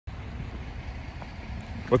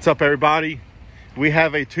What's up, everybody? We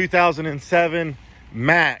have a 2007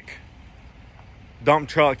 Mack dump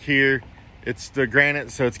truck here. It's the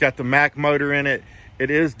granite, so it's got the Mack motor in it. It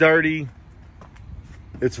is dirty.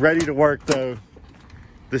 It's ready to work though.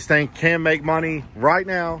 This thing can make money right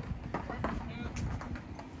now.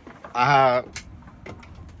 I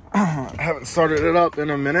haven't started it up in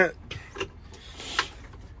a minute.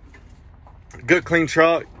 Good clean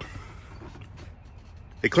truck.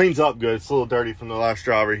 It cleans up good. It's a little dirty from the last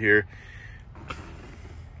driver here.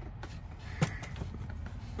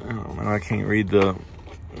 Oh man, I can't read the,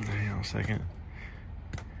 hang on a second.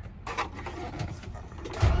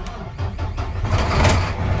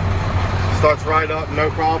 Starts right up,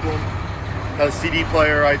 no problem. Has a CD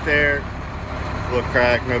player right there. A little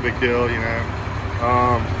crack, no big deal, you know.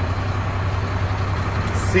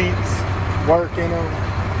 Seats work in them.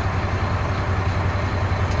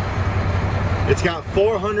 It's got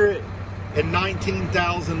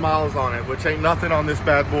 419,000 miles on it, which ain't nothing on this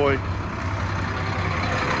bad boy.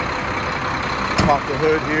 Pop the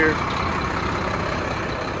hood here.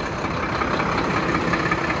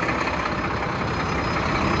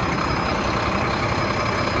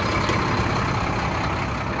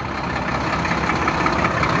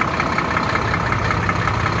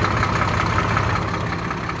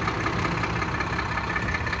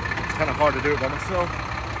 It's kind of hard to do it by myself.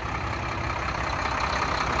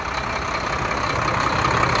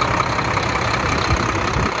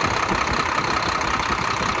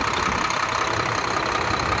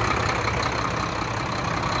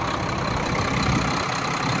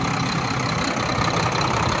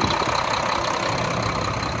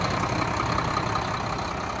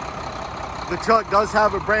 The truck does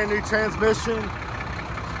have a brand new transmission.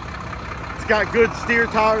 It's got good steer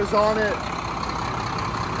tires on it.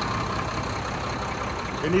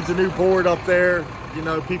 It needs a new board up there. You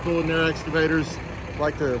know, people in their excavators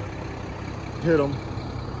like to hit them.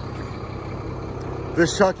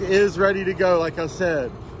 This truck is ready to go, like I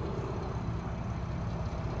said.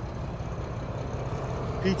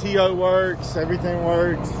 PTO works, everything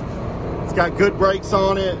works. It's got good brakes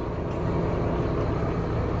on it.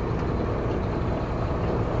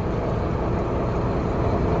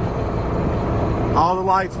 All the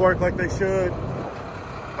lights work like they should.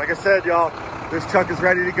 Like I said, y'all, this truck is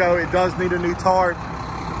ready to go. It does need a new tarp.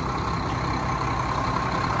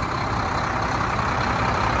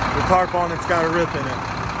 The tarp on it's got a rip in it.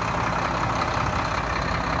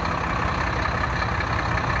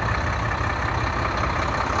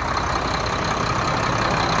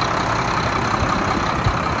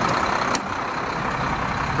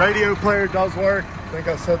 Radio player does work. I think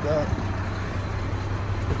I said that.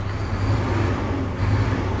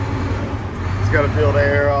 Got to feel the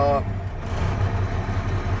air off.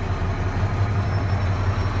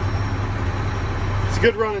 It's a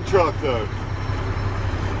good running truck though.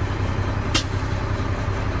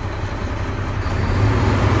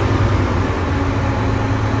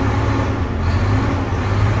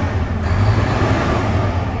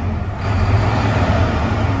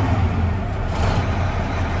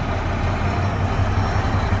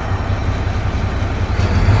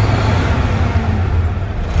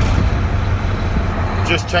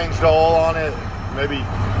 Just changed the oil on it maybe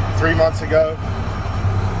 3 months ago.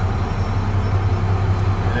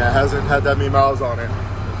 Yeah, it hasn't had that many miles on it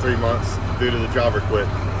in 3 months due to the driver quit.